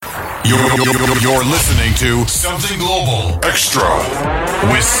You're listening to Something Global Extra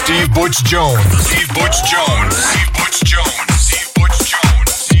with Steve Butch Jones. Steve Butch Jones. Steve Butch Jones. Steve Butch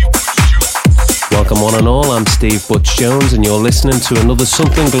Jones. Steve Butch Jones. Welcome one and all, I'm Steve Butch Jones and you're listening to another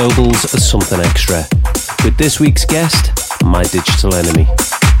Something Global's Something Extra with this week's guest, My Digital Enemy.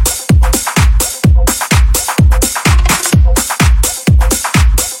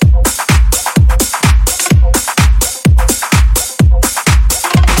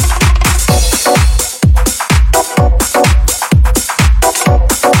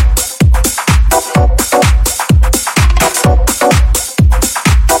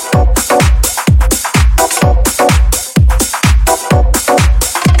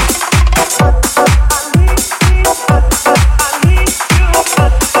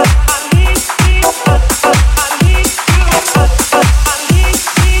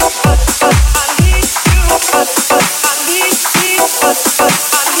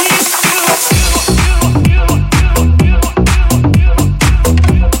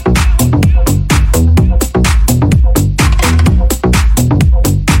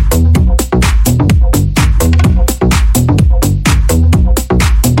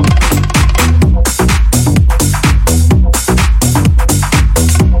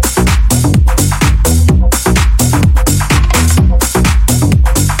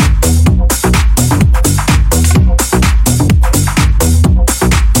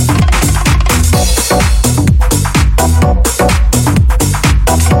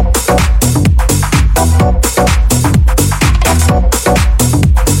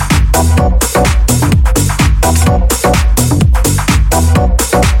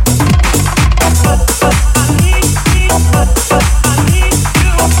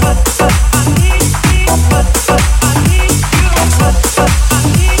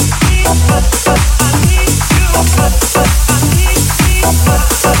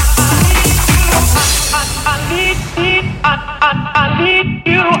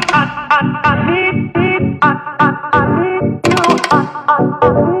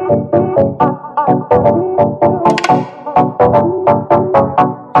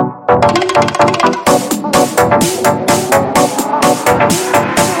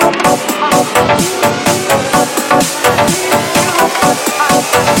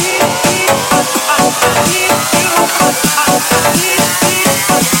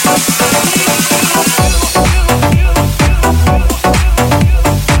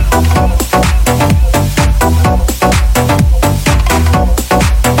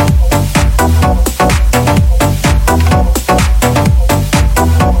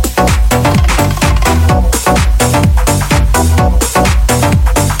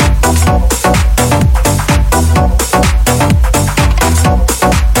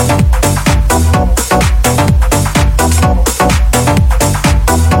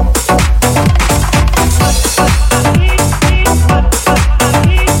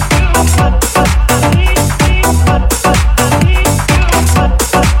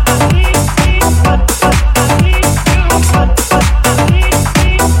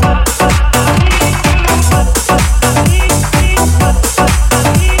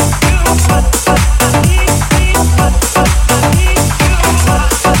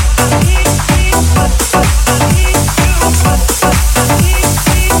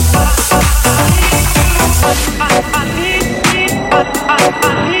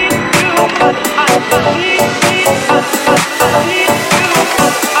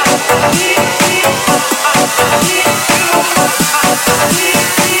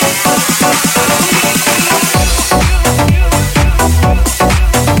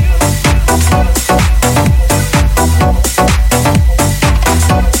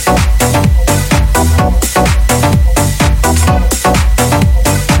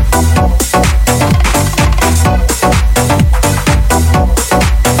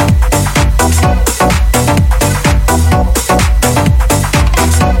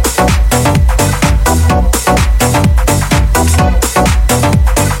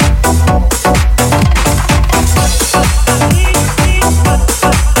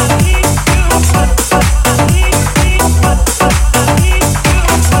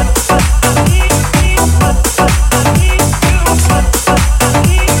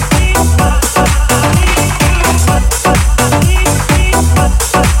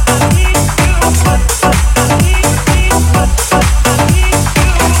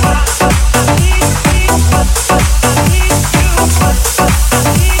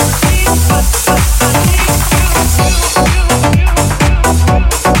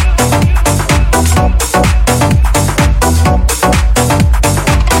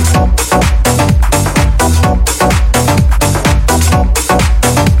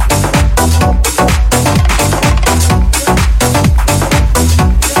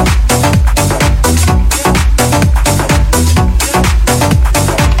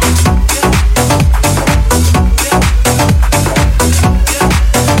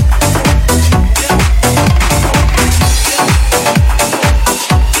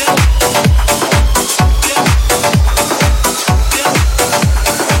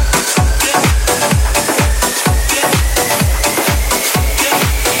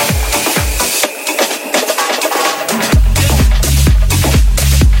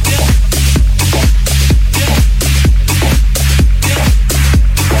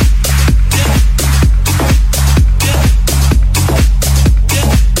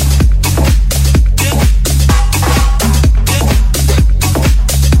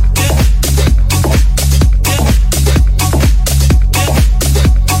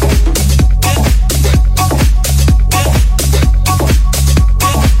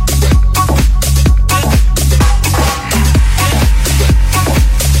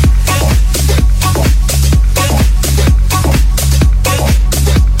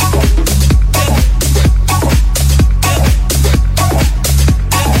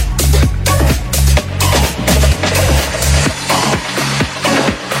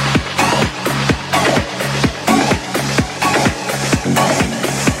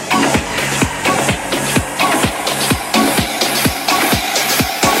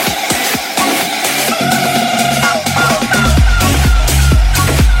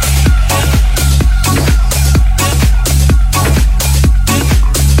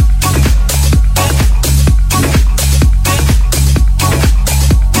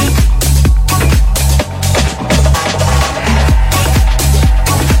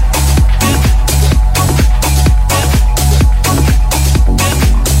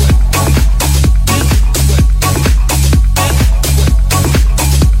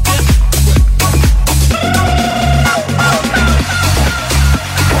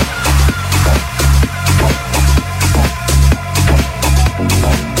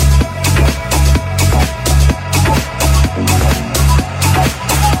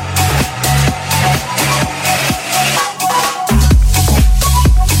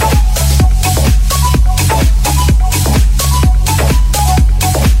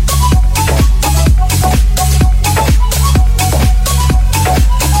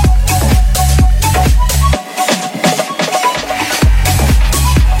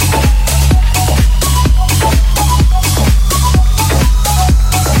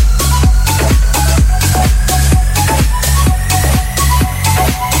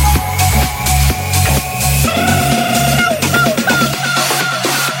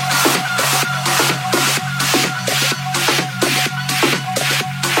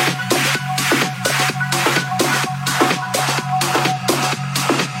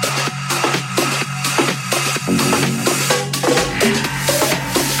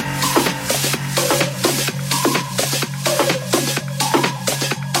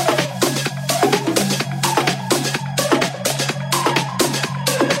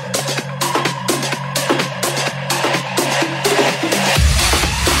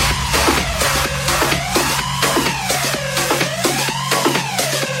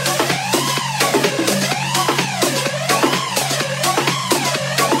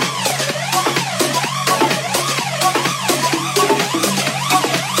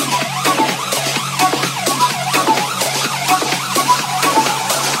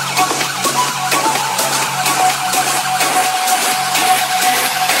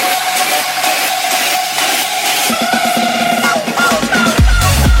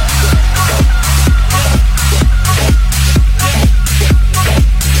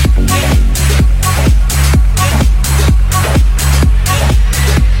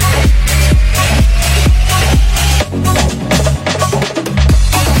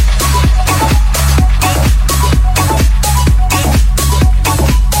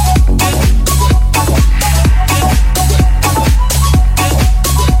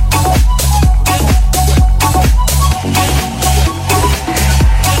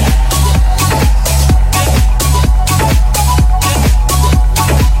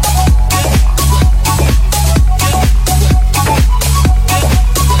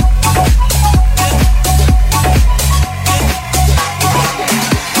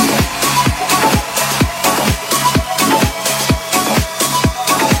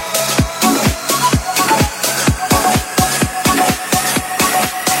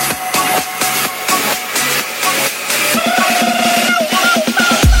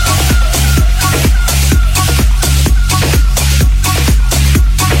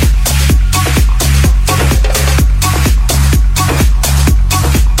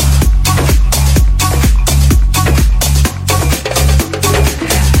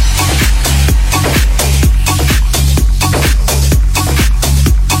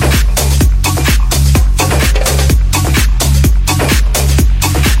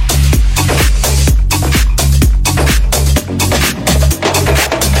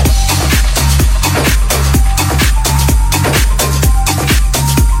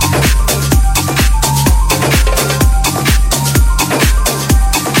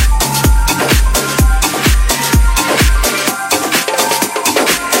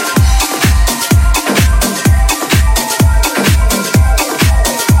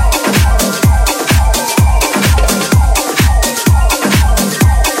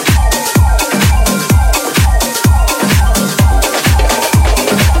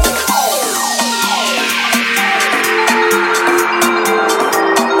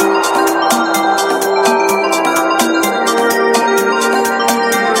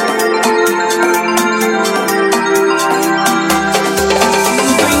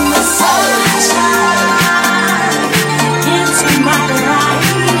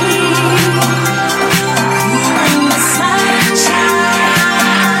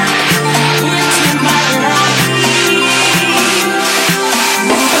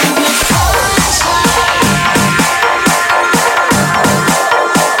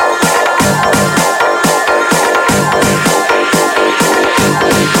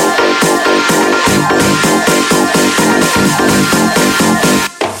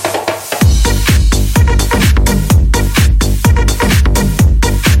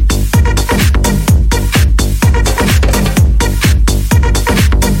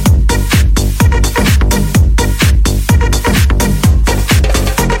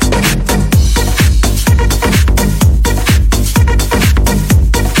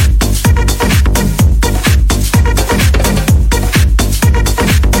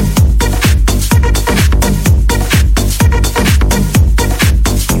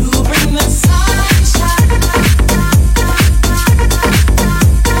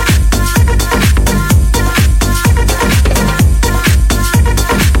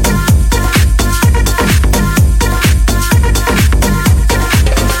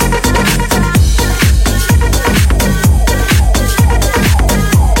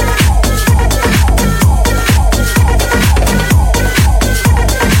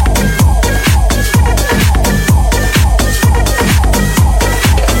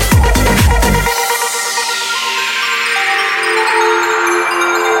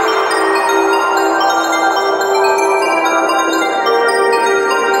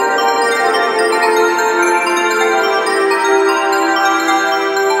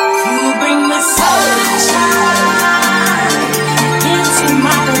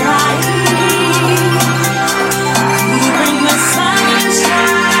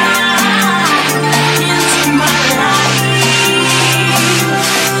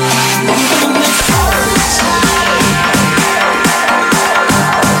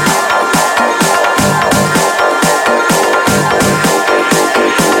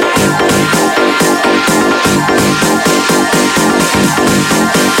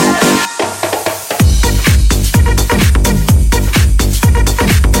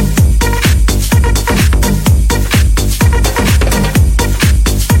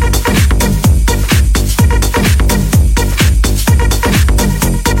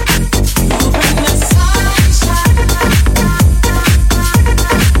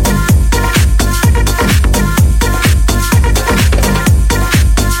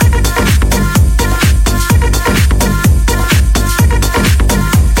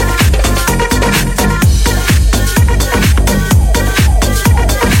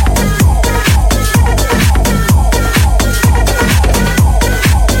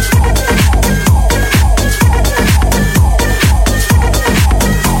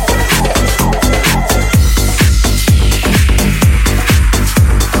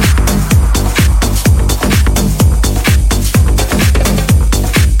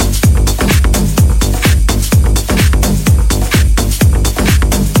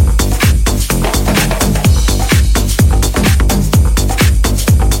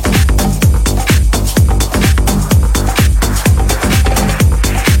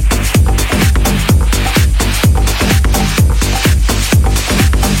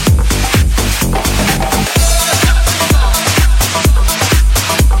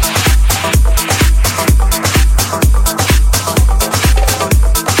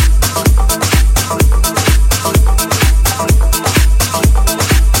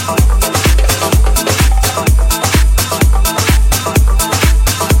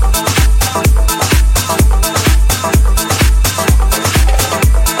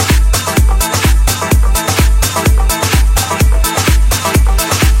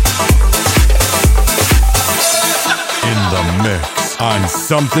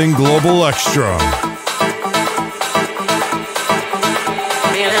 Something Global Extra.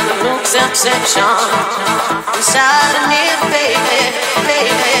 Feeling the mood sensation inside of me, baby,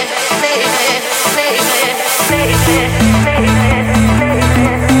 baby, baby, baby, baby, baby.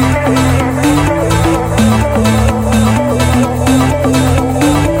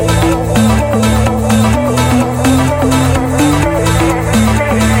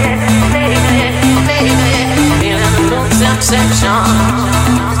 Sensation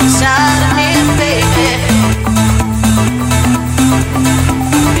inside of me, baby.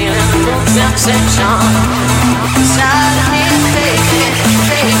 Feeling the mood sensation inside of me, baby,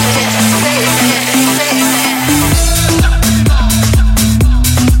 baby, baby, baby.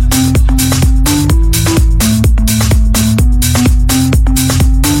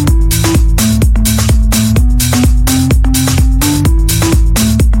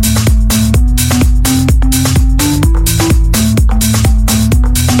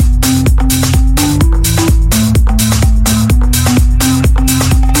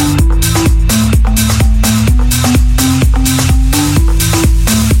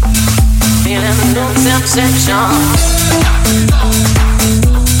 Section.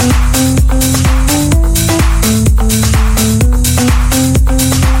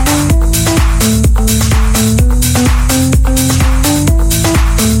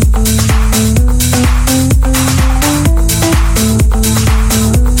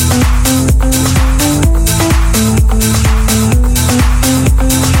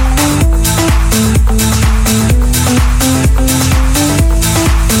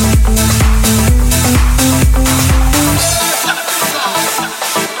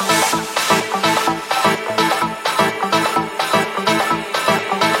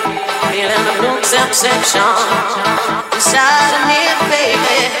 Sensation inside of me,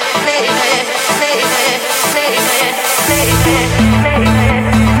 baby, baby, baby, baby, baby,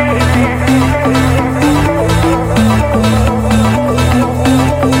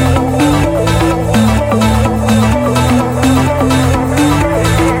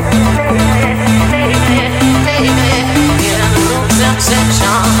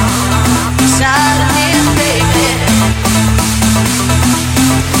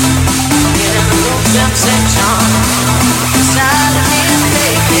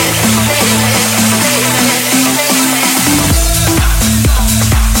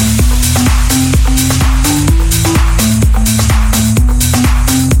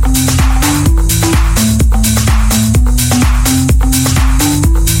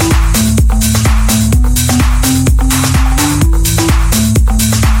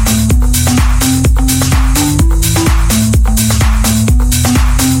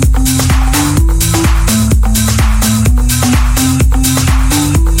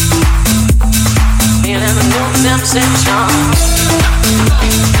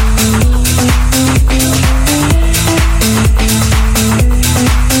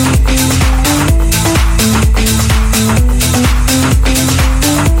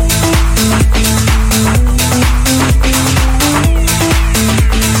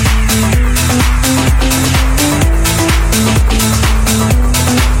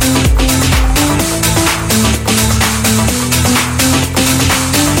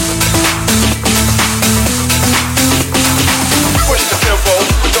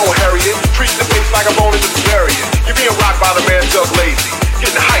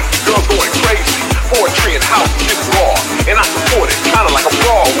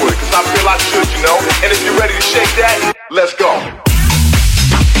 And if you're ready to shake that, let's go.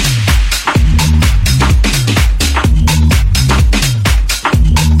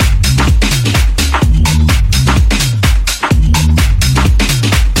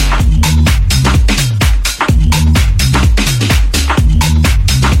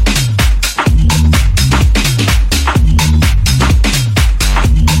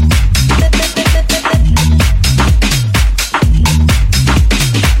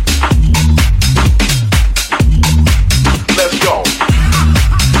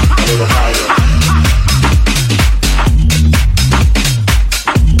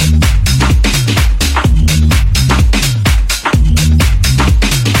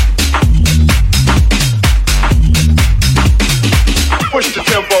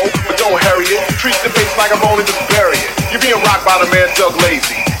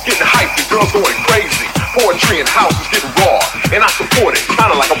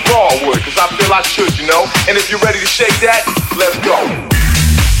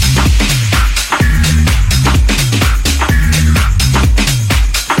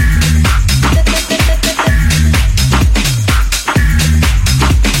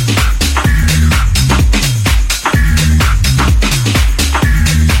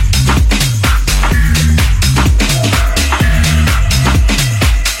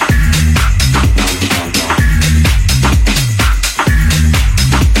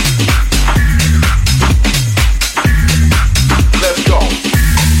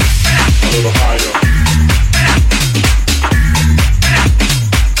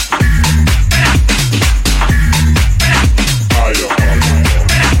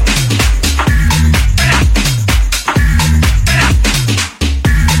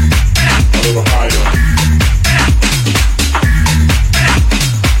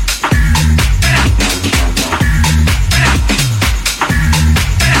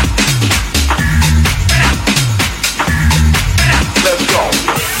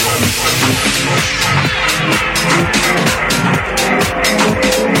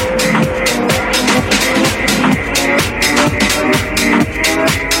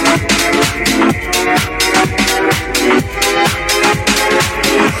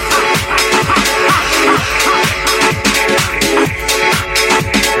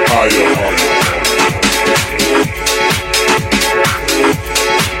 Push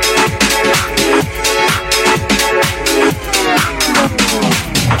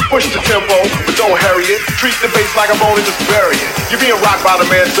the tempo, but don't hurry it. Treat the bass like a bone and just bury it. You're being rocked by the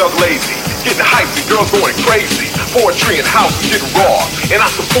man Doug Lazy. Getting hyped, the girls going crazy. Poetry and house is getting raw. And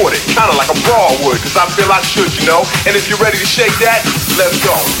I support it, kinda like a brawl would, cause I feel I should, you know. And if you're ready to shake that, let's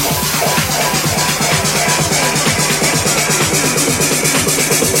go.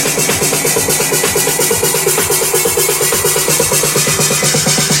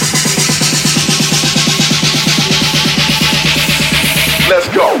 Let's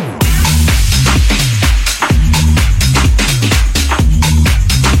go.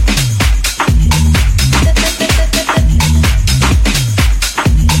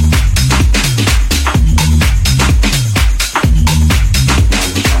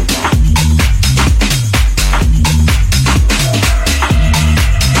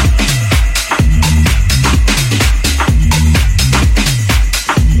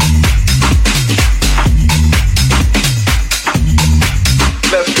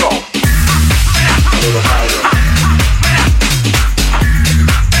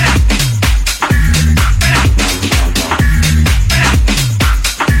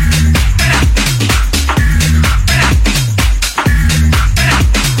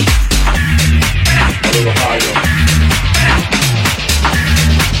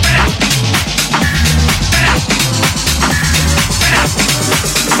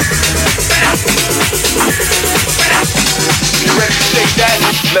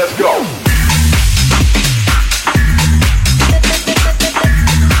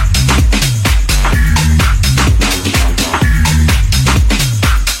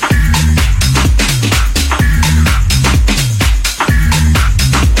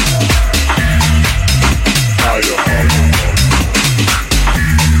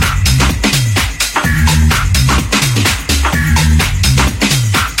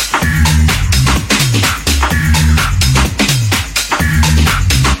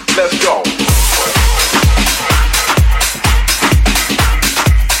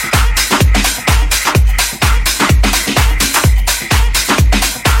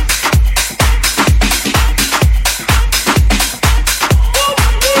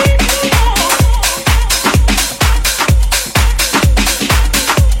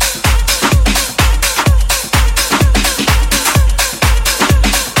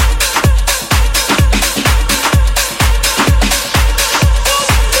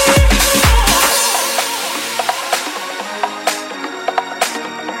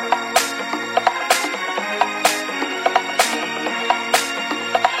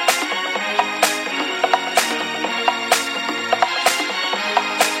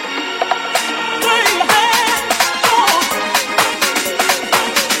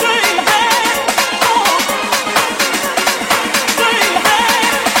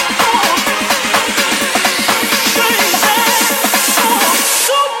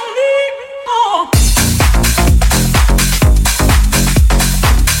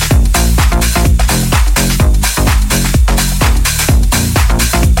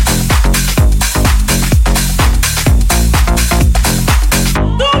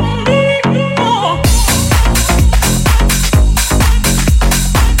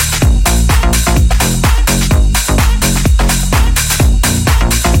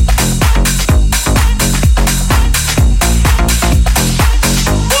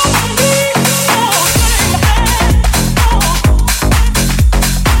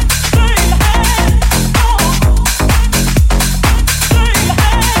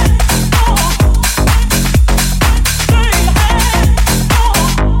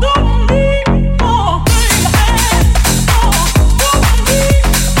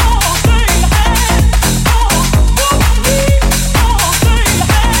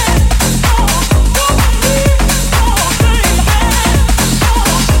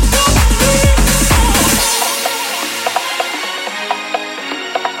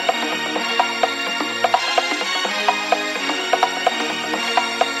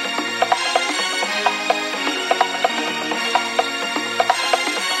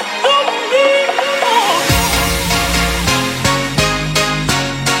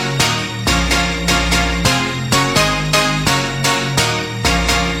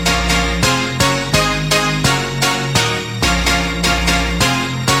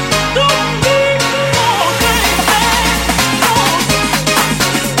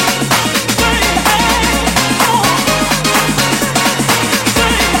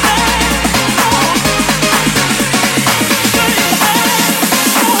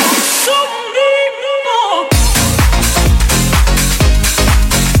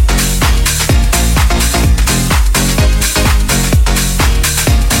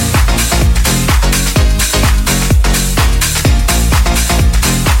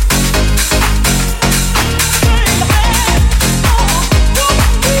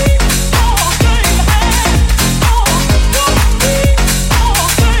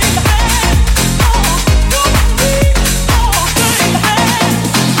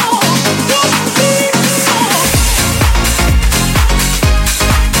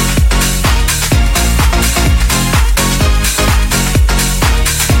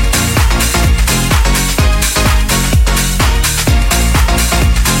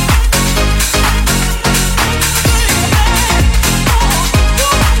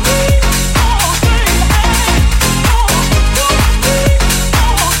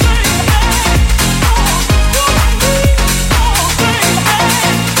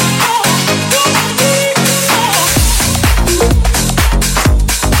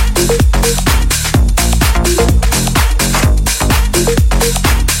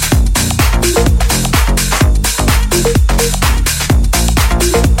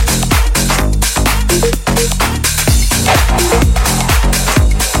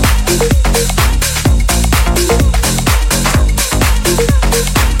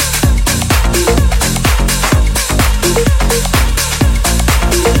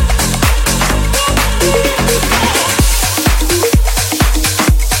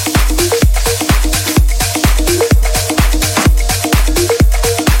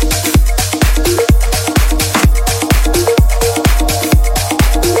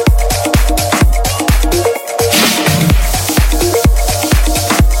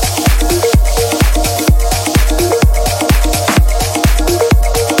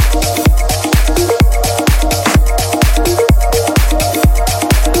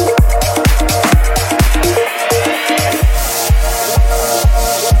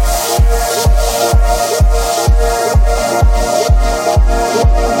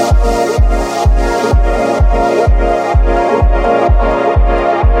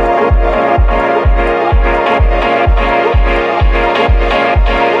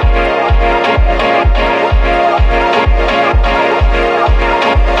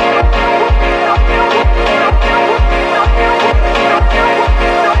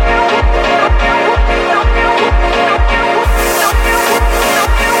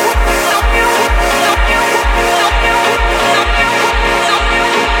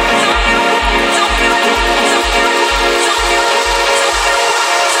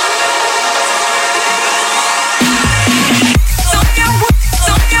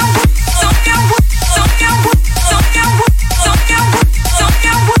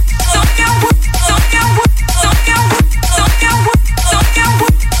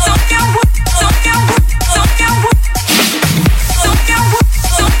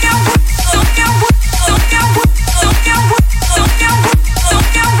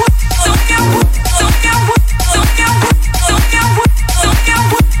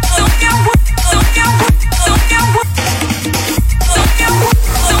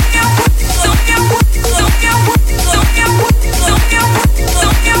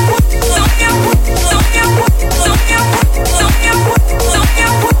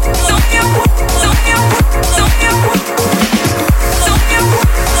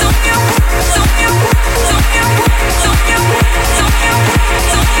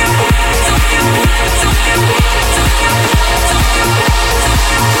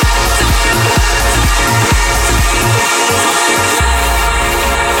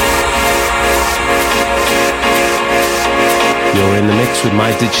 You're in the mix with My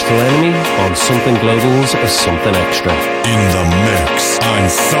Digital Enemy on Something Global's Something Extra. In the mix on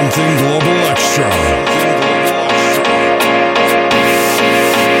Something Global Extra.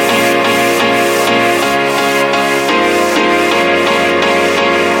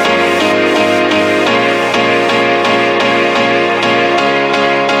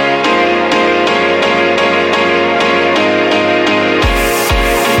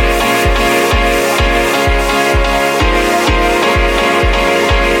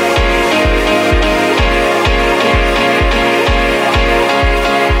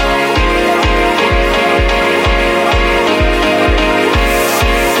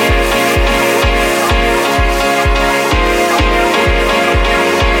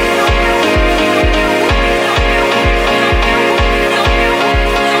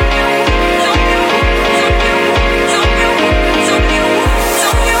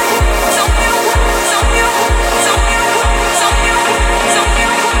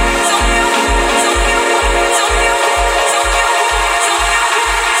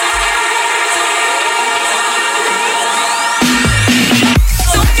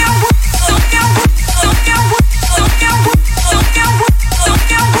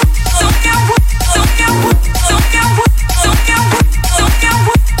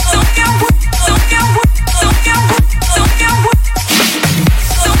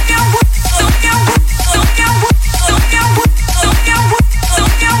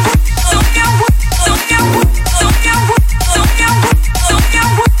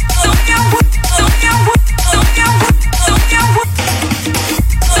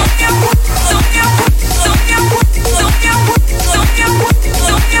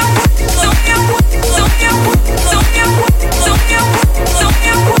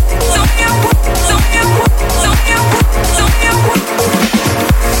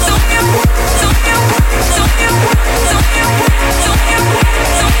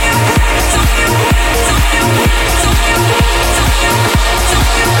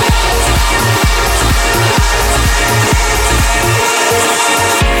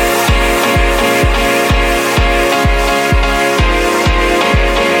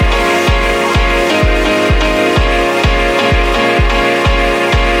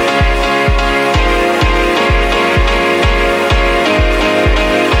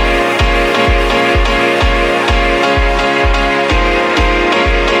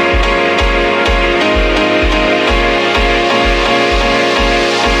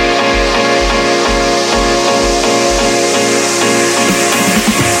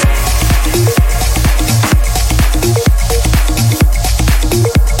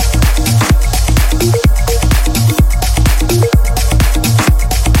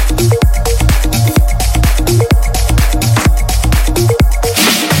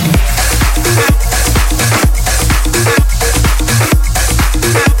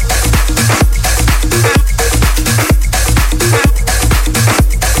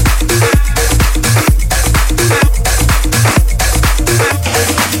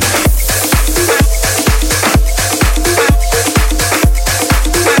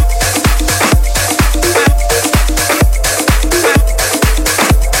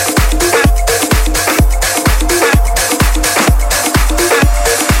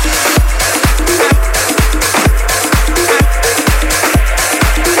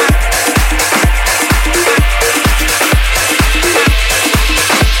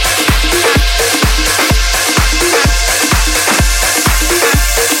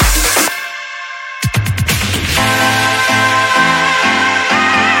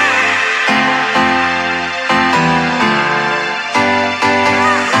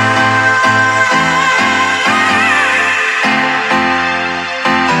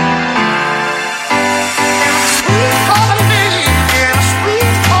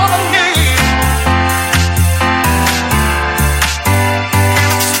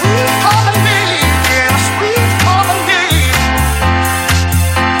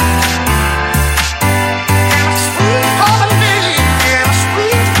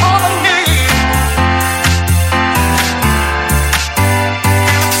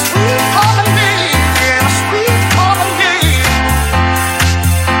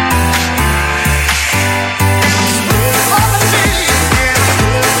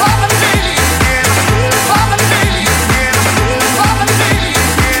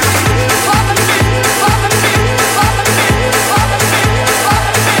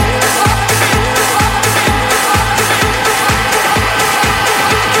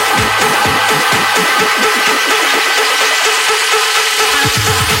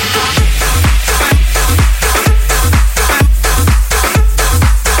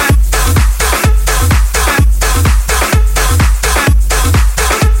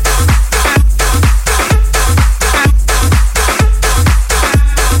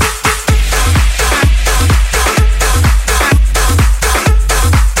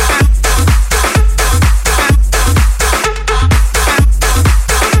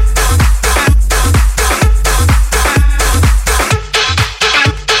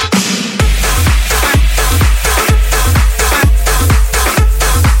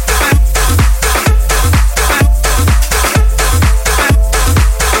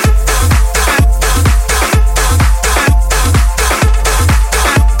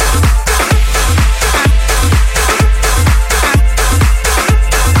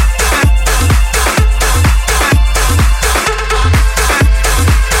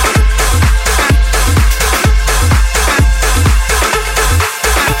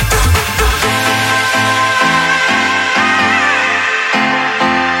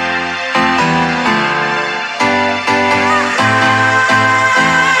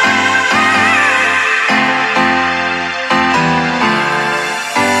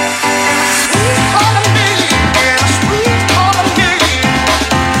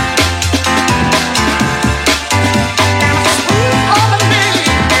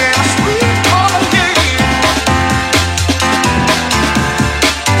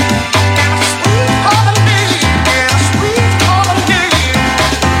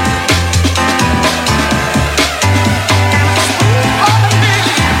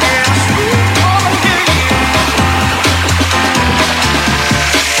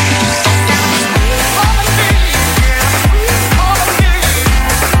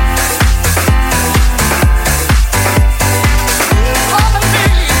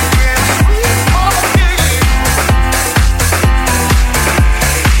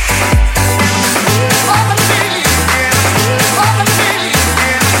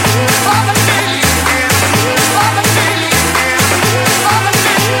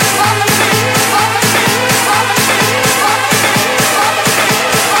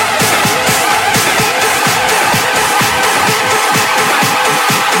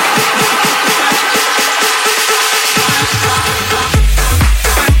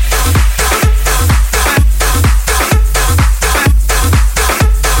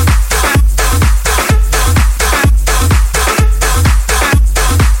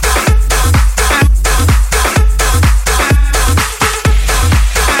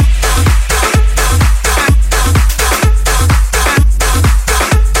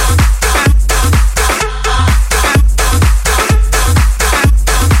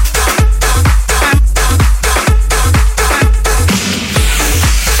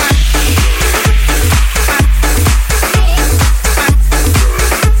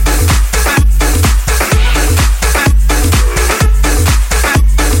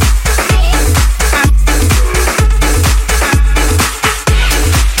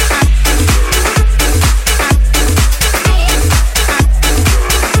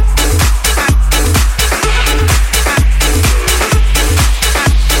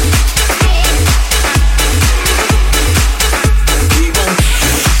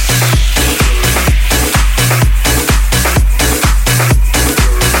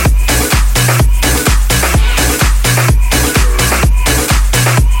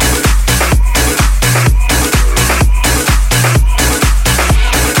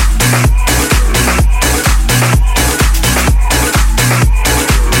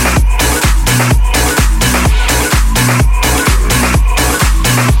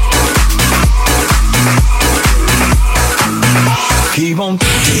 Keep on.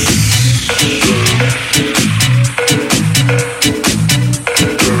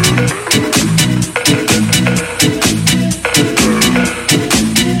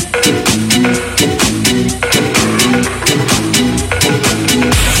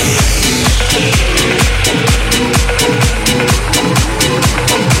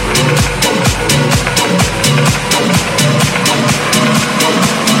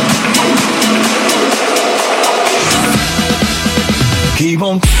 Keep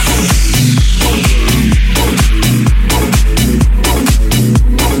on.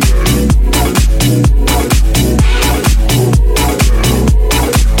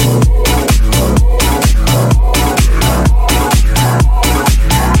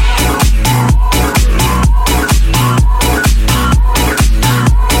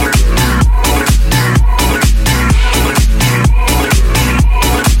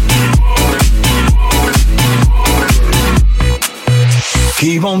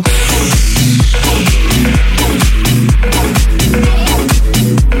 Keep on.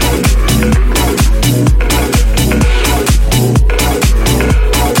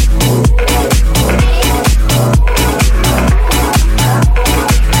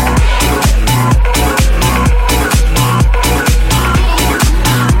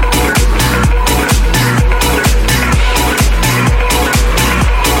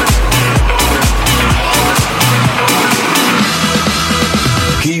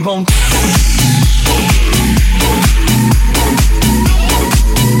 Keep on.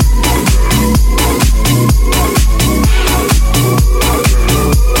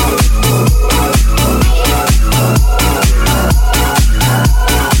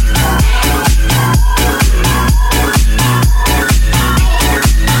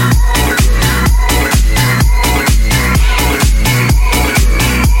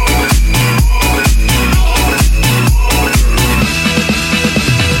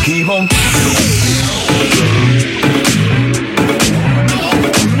 Keep on.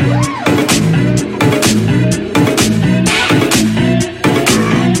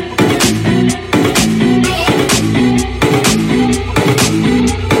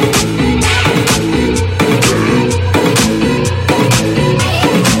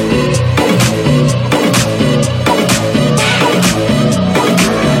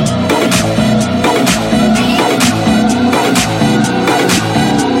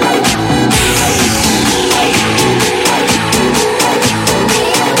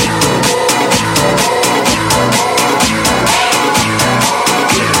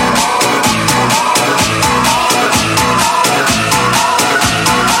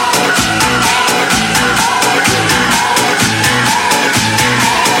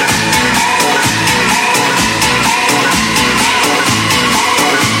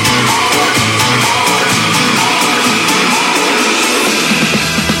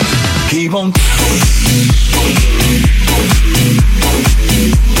 Keep on.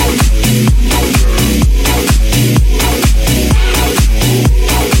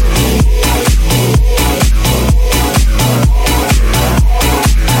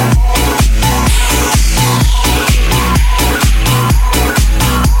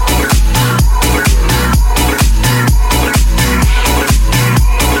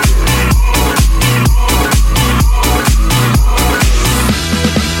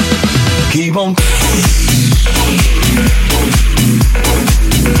 Keep on.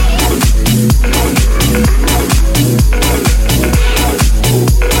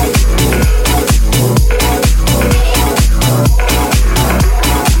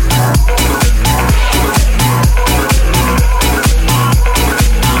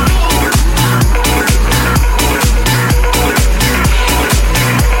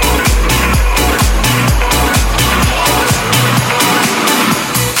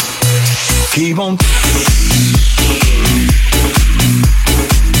 Keep on.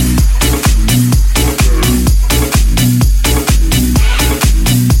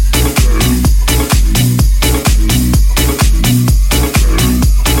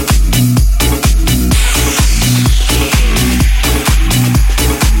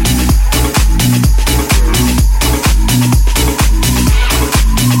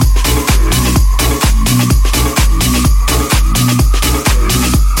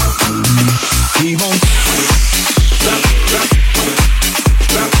 Keep on.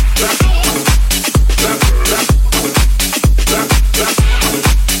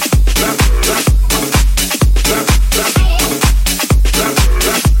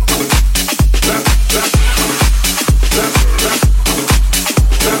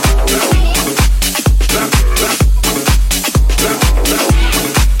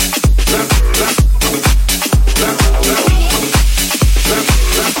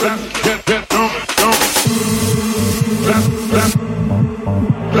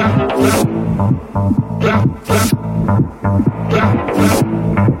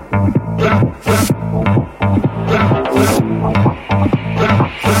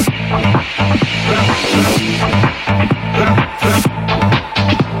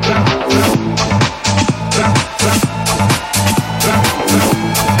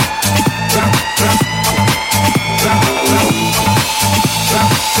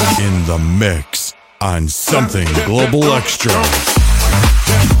 on Something Global Extra.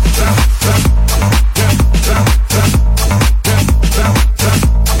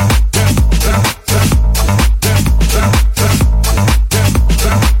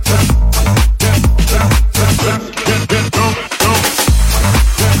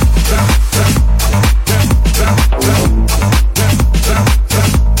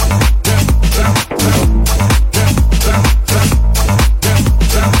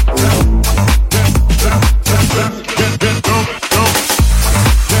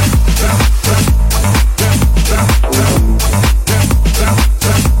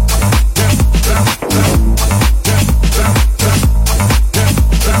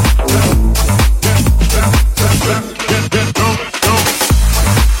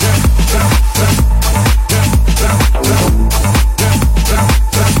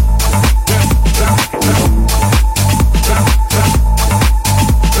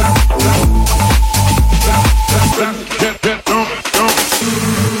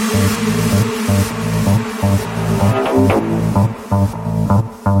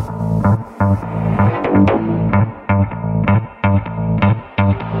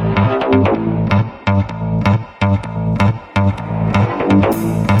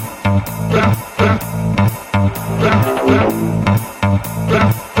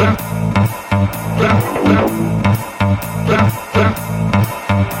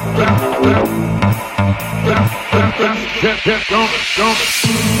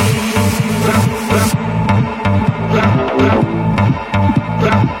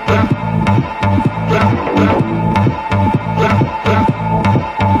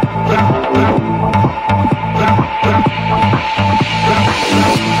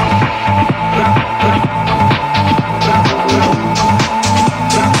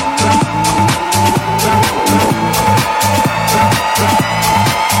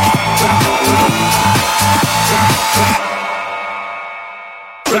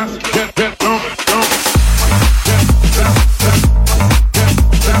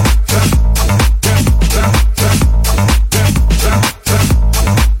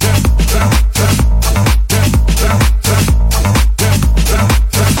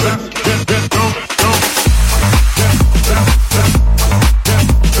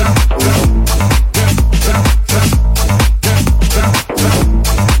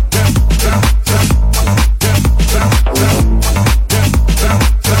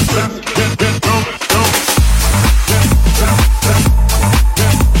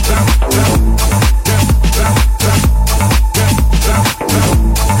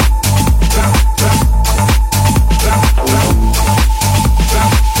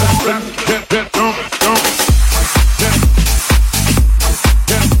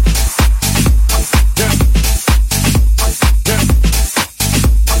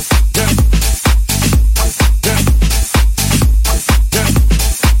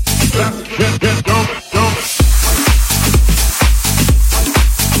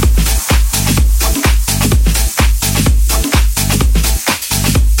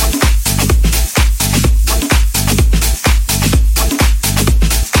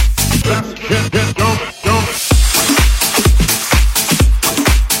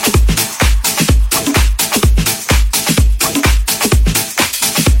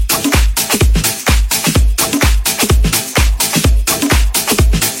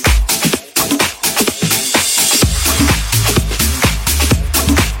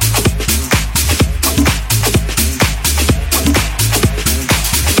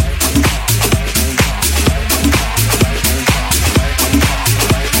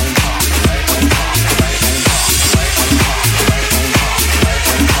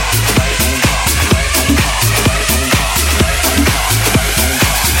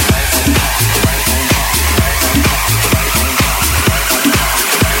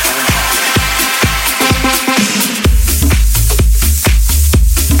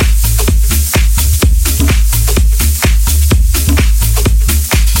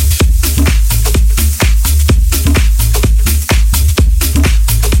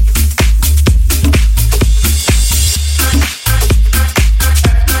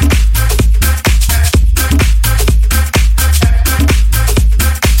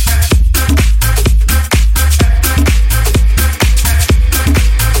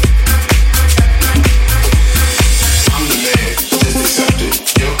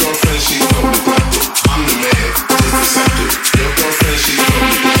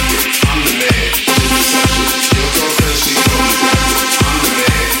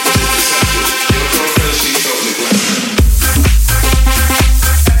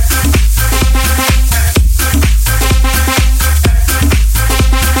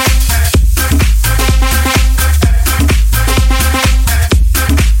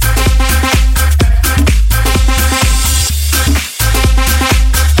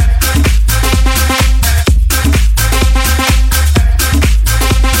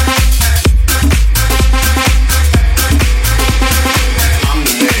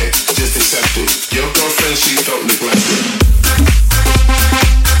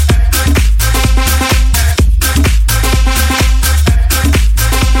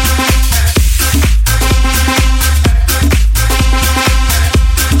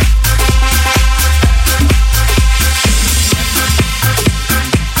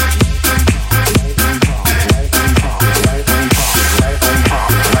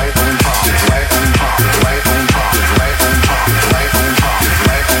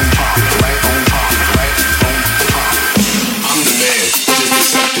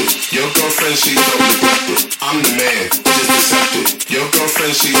 girlfriend, she felt neglected. I'm the man, just accept it. Your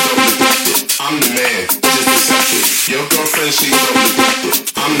girlfriend, she felt neglected. I'm the man, just accept it. Your girlfriend, she felt neglected.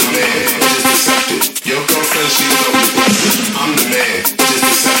 I'm the man, just accept it. Your girlfriend, she felt neglected. I'm the man,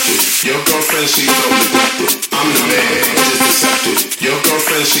 just accept it. Your girlfriend, she felt neglected. I'm the man, just accept it. Your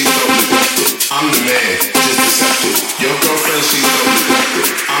girlfriend, she felt neglected. I'm the man, just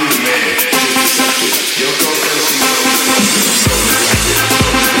accept it. Your girlfriend, she felt neglected. I'm the man, just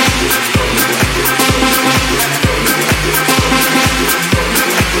accept it.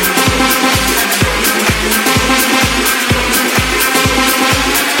 Your girlfriend, she felt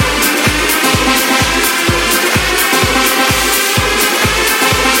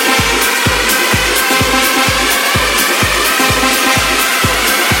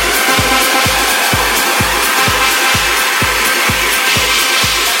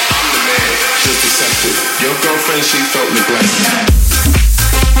Your girlfriend, she felt neglected.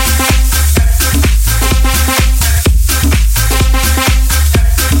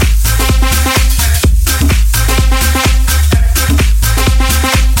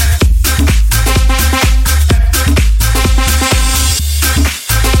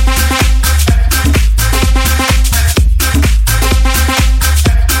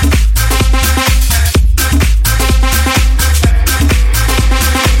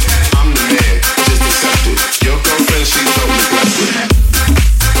 Your girlfriend, she felt neglected.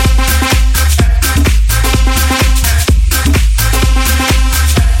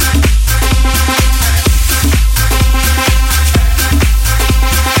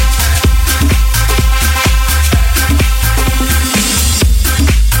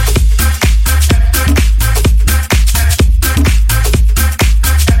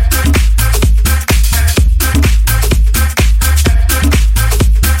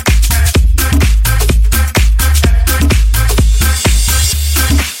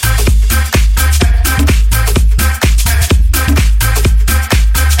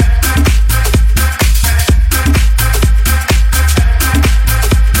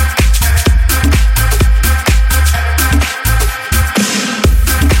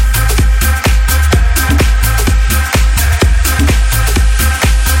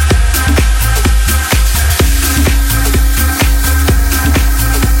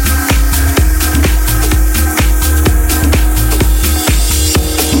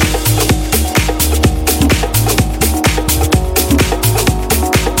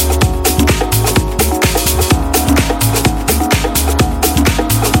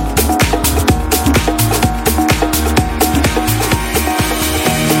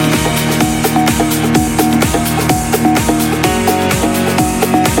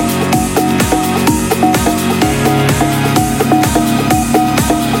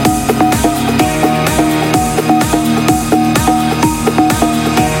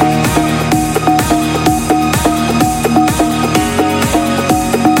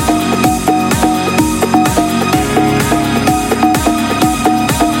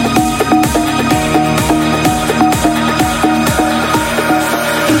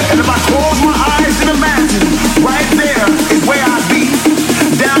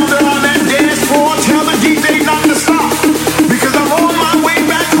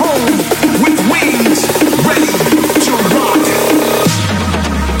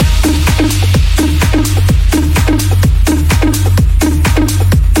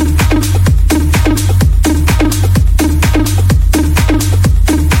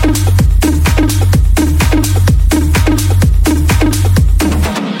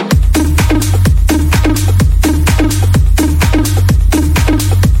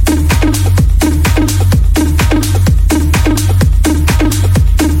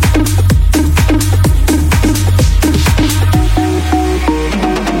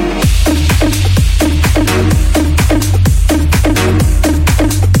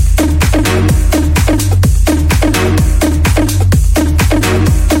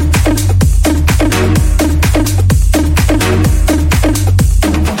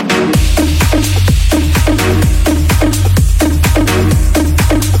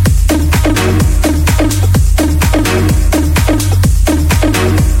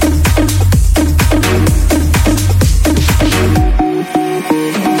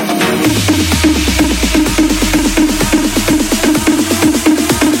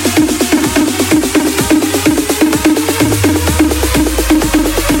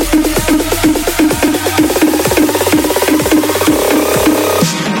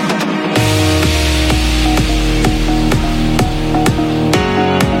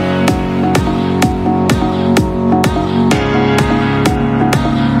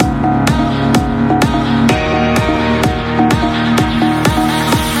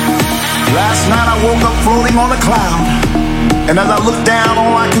 night I woke up floating on a cloud, and as I looked down,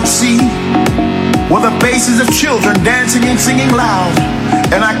 all I could see were the faces of children dancing and singing loud,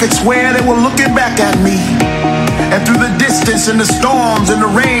 and I could swear they were looking back at me. And through the distance, in the storms, in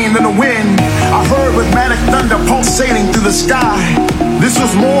the rain, in the wind, I heard rhythmic thunder pulsating through the sky. This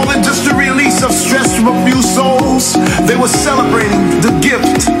was more than just a release of stress from a few souls. They were celebrating the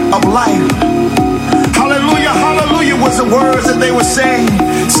gift of life. Hallelujah, hallelujah was the words that they were saying.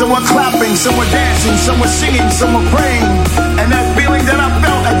 Some were clapping, some were dancing, some were singing, some were praying. And that feeling that I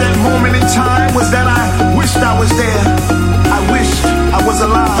felt at that moment in time was that I wished I was there. I wished I was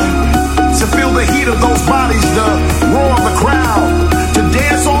alive. To feel the heat of those bodies, the roar of the crowd. To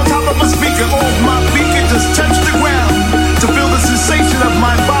dance on top of a speaker, oh my feet could just touch the ground. To feel the sensation of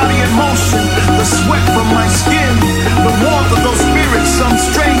my body in motion, the sweat from my skin, the warmth of those spirits, some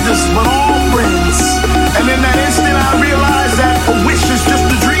strangers but all friends. And in that instant I realized that a wish is just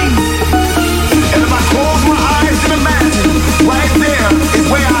a dream. And if I close my eyes and imagine, right there is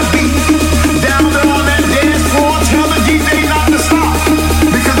where I'd be. Down there on that dance floor, tell the DJ not to stop,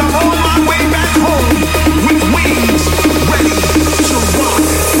 because I'm on my way back home with wings ready to rock.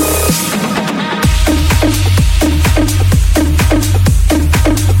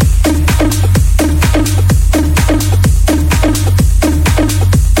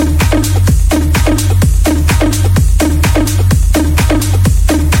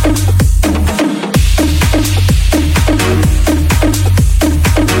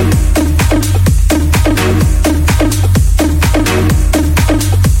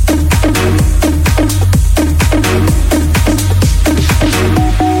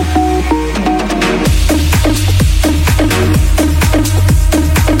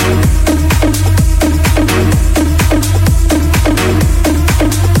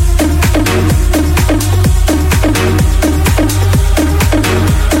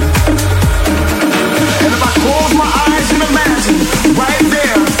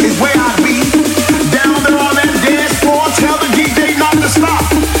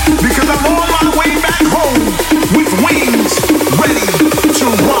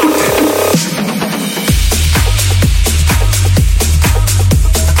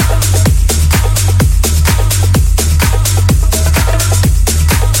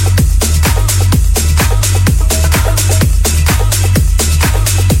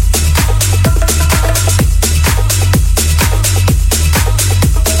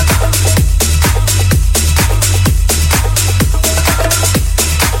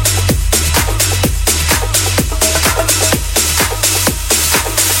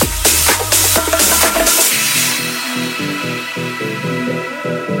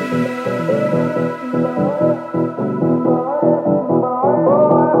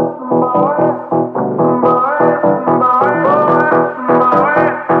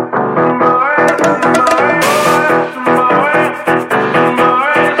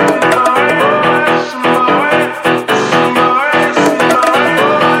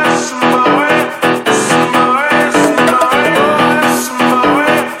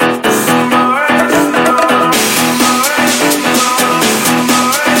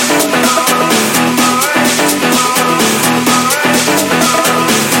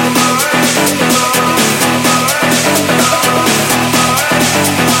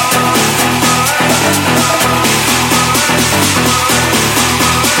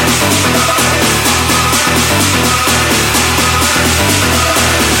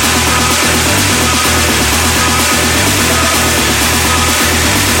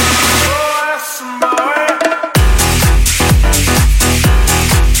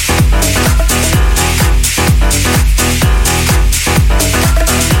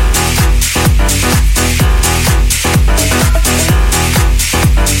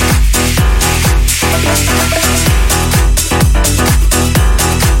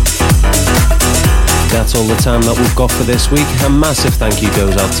 That's all the time that we've got for this week. A massive thank you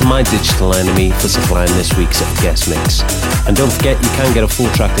goes out to My Digital Enemy for supplying this week's guest mix. And don't forget, you can get a full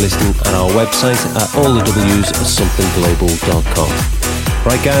track listing at our website at allthews.somethingglobal.com.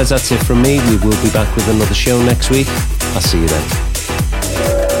 Right guys, that's it from me. We will be back with another show next week. I'll see you then.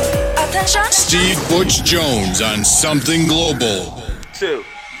 Steve Butch Jones on Something Global. 2,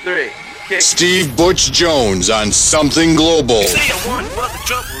 3, kick. Steve Butch Jones on Something Global. Say one for the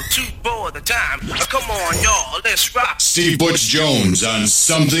trouble, 2 for the time. Come on, y'all, let's rock. Steve Butch Jones on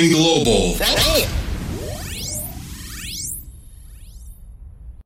Something Global. Damn.